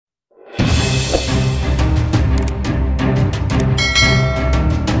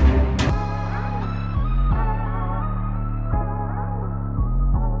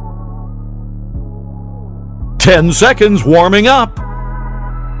10 seconds warming up.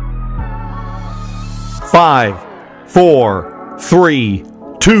 5, 4, 3,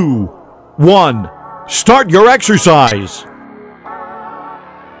 2, 1. Start your exercise.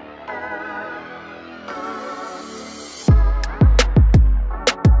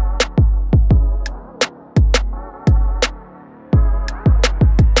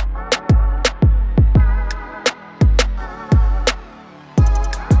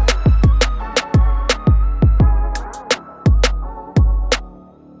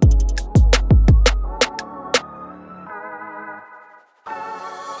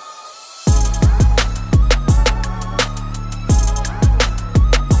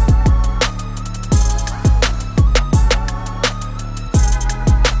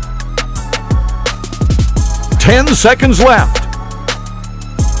 Ten seconds left.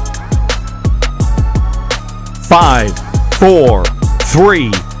 5, 4,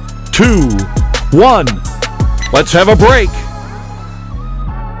 3, 2, 1. Let's have a break.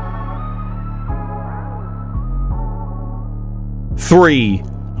 3,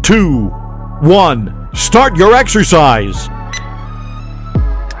 2, 1. Start your exercise.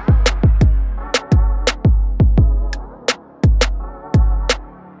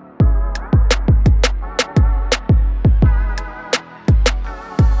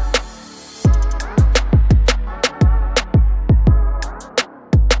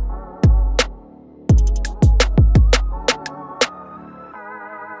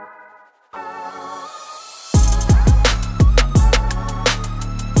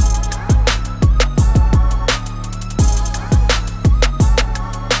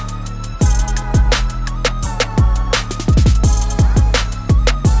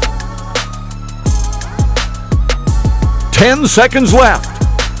 Ten seconds left.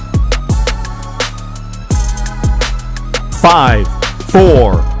 5,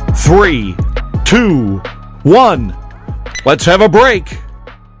 4, 3, 2, 1. Let's have a break.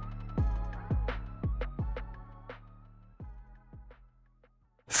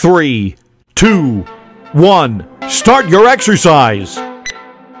 3, 2, 1. Start your exercise.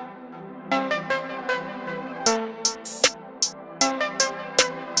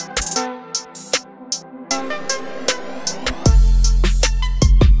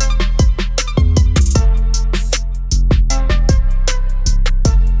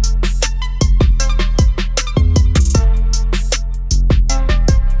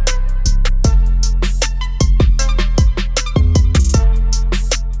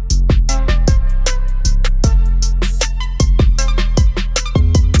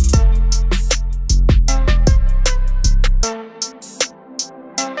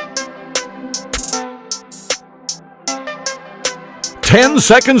 Ten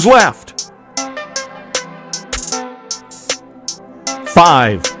seconds left.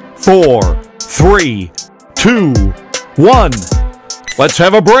 5, 4, 3, 2, 1. Let's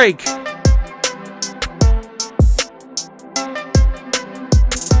have a break.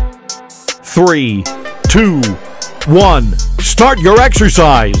 3, 2, 1. Start your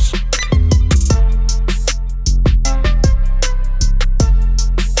exercise.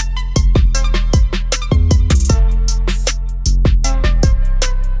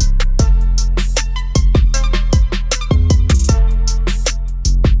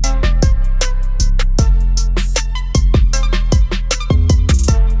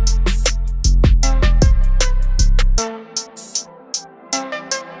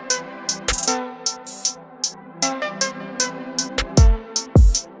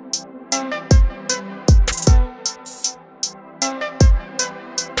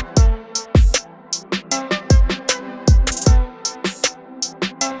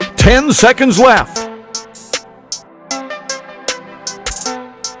 Ten seconds left.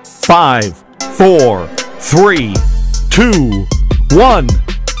 5, 4, 3, 2, 1.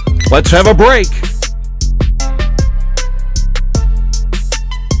 Let's have a break.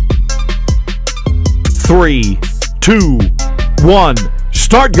 3, 2, 1.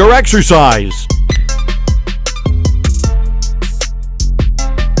 Start your exercise.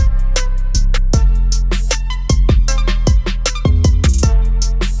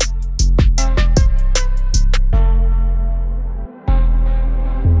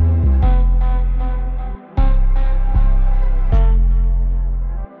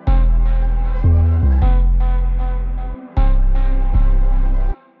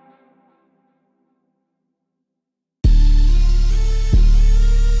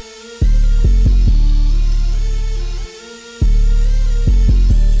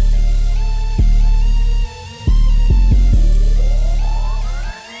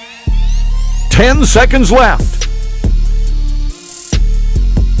 Ten seconds left.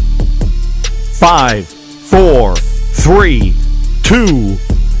 5, 4, 3, 2,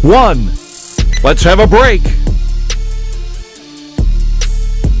 1. Let's have a break.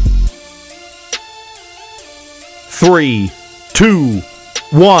 3, 2,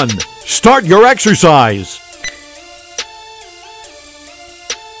 1. Start your exercise.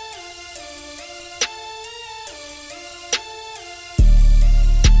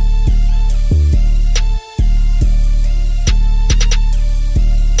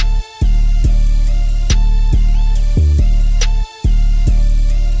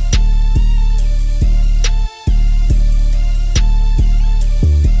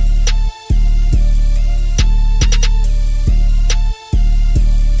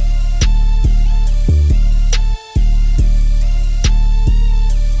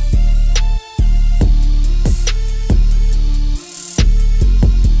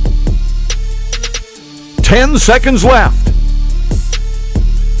 Ten seconds left.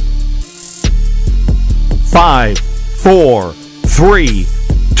 5, 4, 3,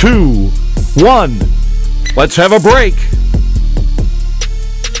 2, 1. Let's have a break.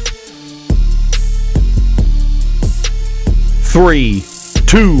 3,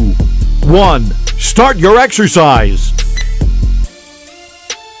 2, 1. Start your exercise.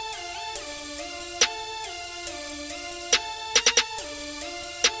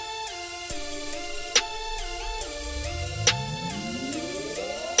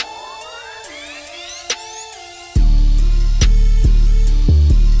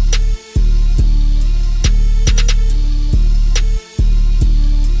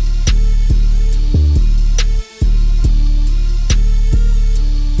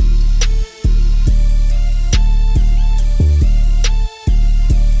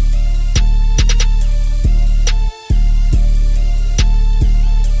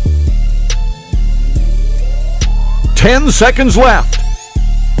 Ten seconds left.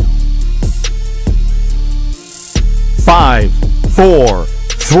 5, 4,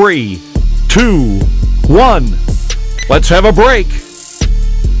 3, 2, 1. Let's have a break.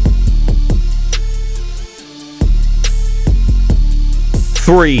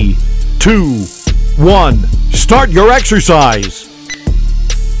 3, 2, 1. Start your exercise.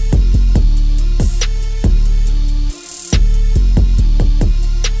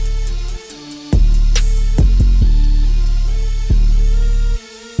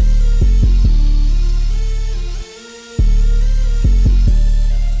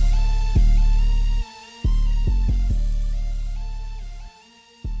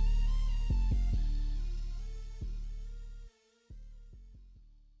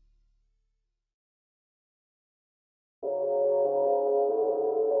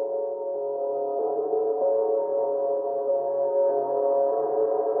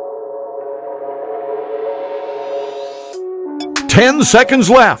 Ten seconds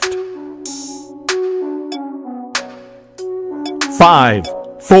left. 5,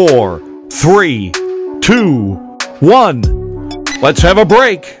 4, 3, 2, 1. Let's have a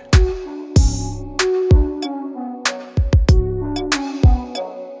break.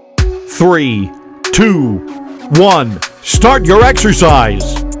 3, 2, 1. Start your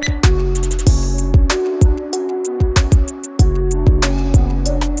exercise.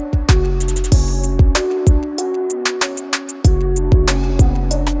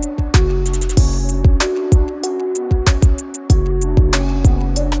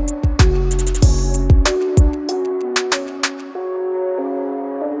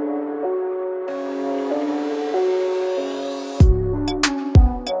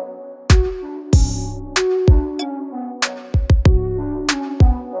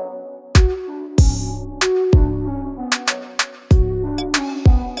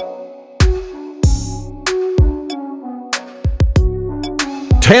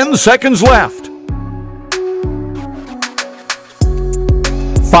 Ten seconds left.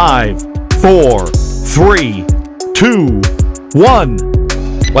 5, 4, 3, 2, 1.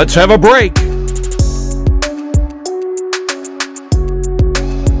 Let's have a break.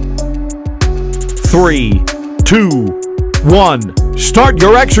 3, 2, 1. Start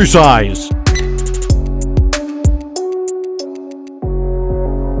your exercise.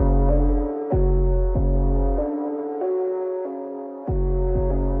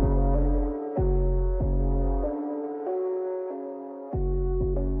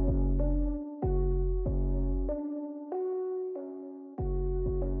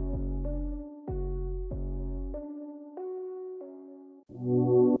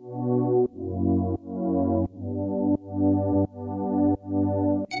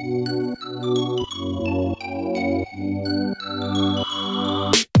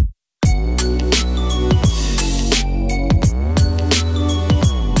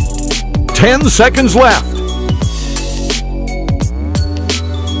 Ten seconds left.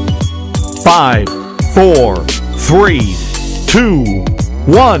 5, 4, 3, 2,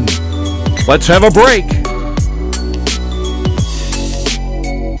 1. Let's have a break.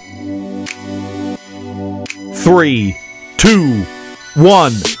 3, 2,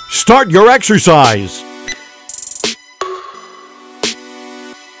 1. Start your exercise.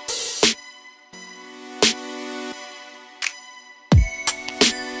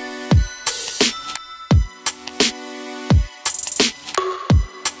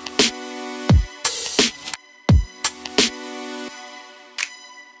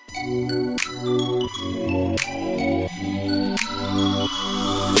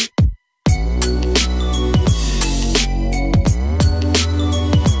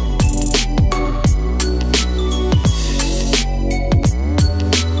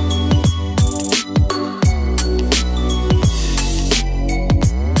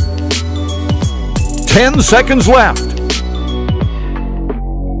 Ten seconds left.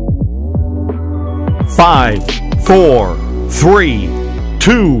 5, 4, 3,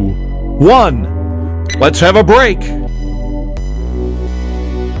 2, 1. Let's have a break.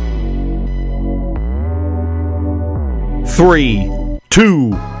 3,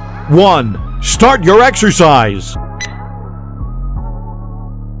 2, 1. Start your exercise.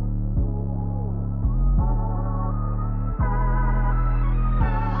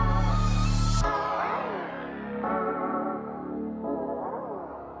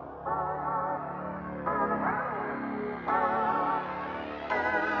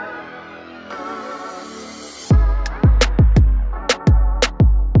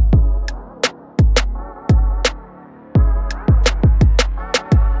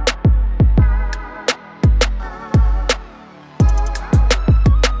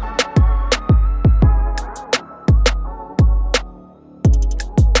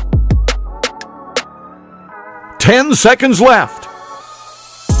 Ten seconds left.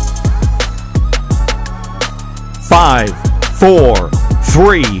 5, 4,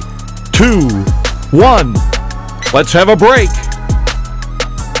 3, 2, 1. Let's have a break.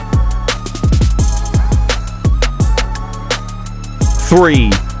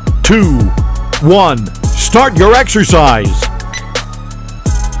 3, 2, 1. Start your exercise.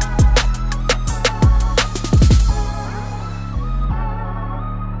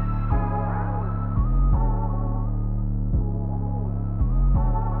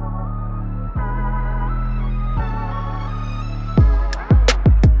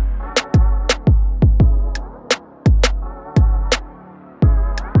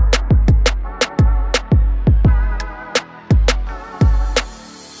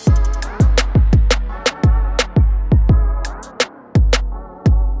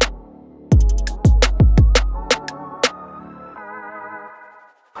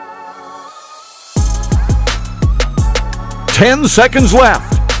 Ten seconds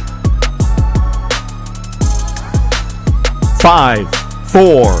left. 5,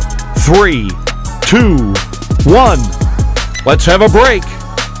 4, 3, 2, 1. Let's have a break.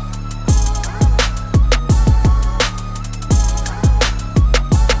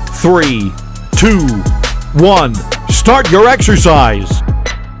 3, 2, 1. Start your exercise.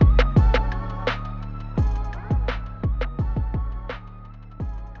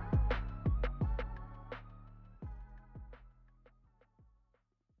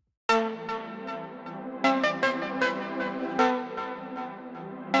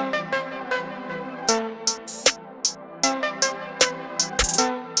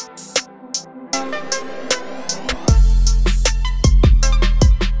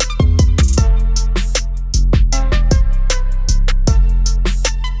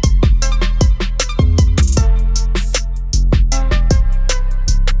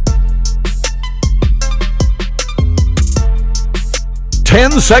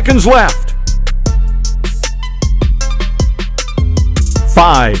 Ten seconds left.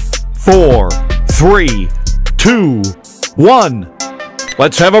 5, 4, 3, 2, 1.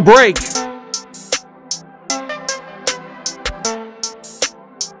 Let's have a break.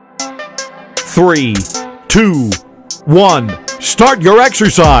 3, 2, 1. Start your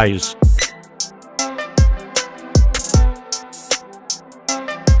exercise.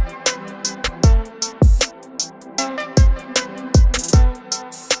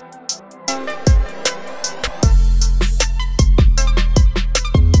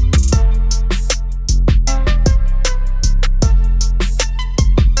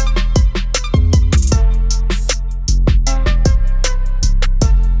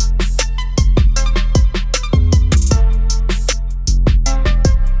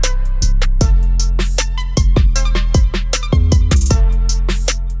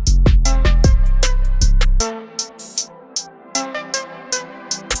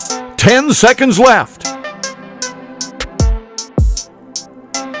 10 seconds left.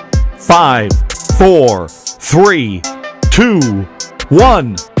 5, 4, 3, 2,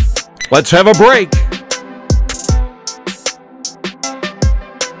 1. Let's have a break.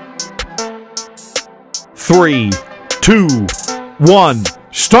 3, 2, 1.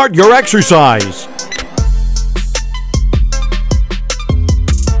 Start your exercise.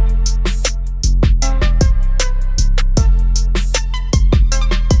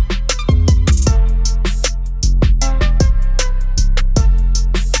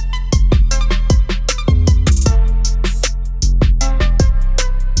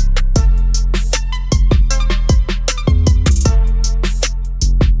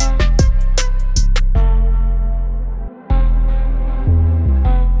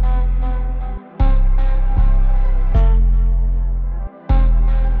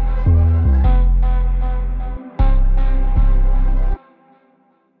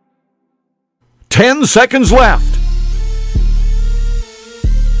 Ten seconds left.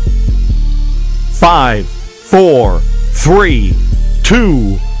 5, 4, 3,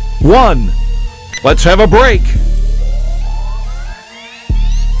 2, 1. Let's have a break.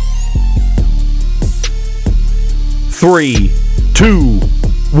 3, 2,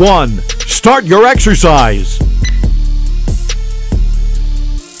 1. Start your exercise.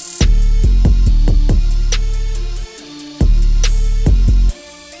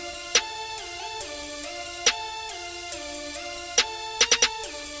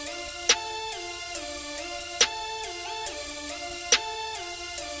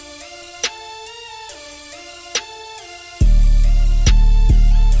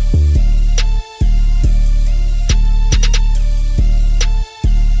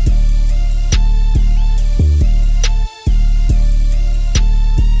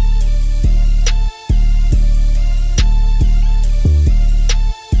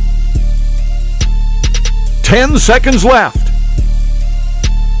 Ten seconds left.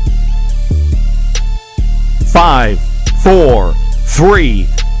 5, 4, 3,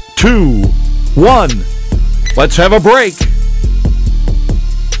 2, 1. Let's have a break.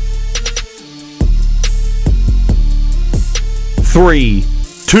 3,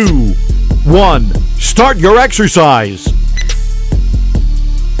 2, 1. Start your exercise.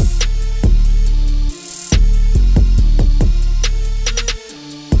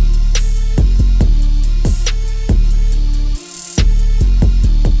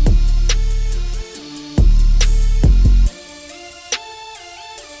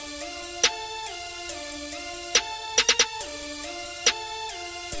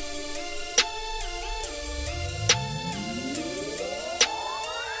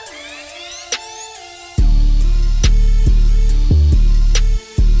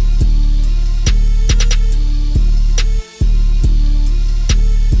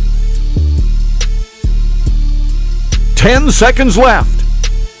 Ten seconds left.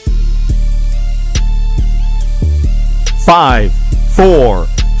 5, 4,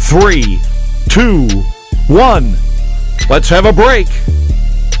 3, 2, 1. Let's have a break.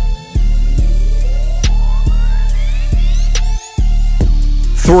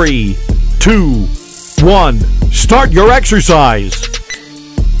 3, 2, 1. Start your exercise.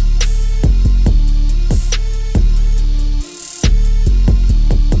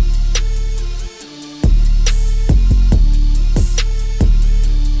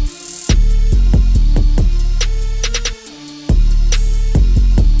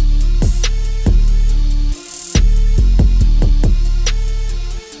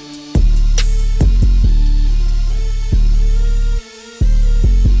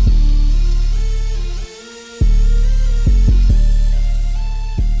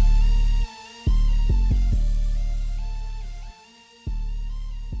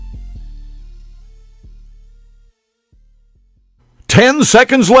 Ten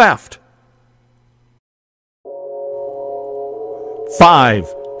seconds left.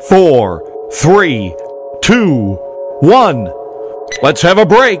 5, 4, 3, 2, 1. Let's have a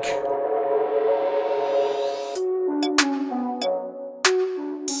break.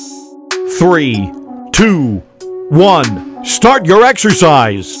 3, 2, 1. Start your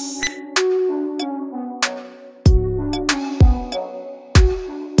exercise.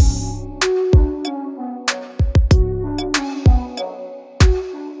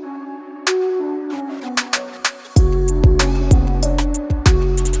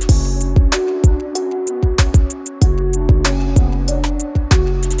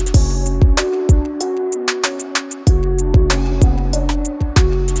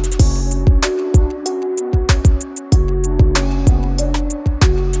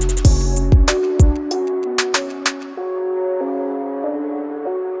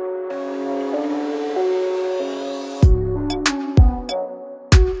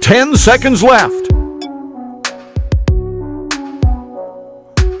 10 seconds left.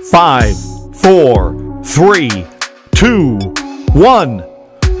 5, 4, 3, 2, 1.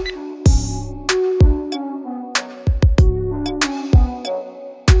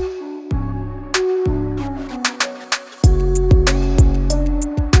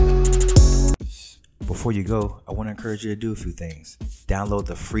 Before you go, I want to encourage you to do a few things. Download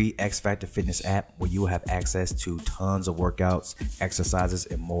the free XFACTOR Fitness app where you will have access to tons of workouts, exercises,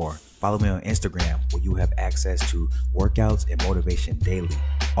 and more. Follow me on Instagram where you have access to workouts and motivation daily.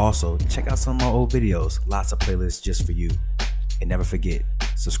 Also, check out some of my old videos, lots of playlists just for you. And never forget,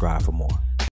 subscribe for more.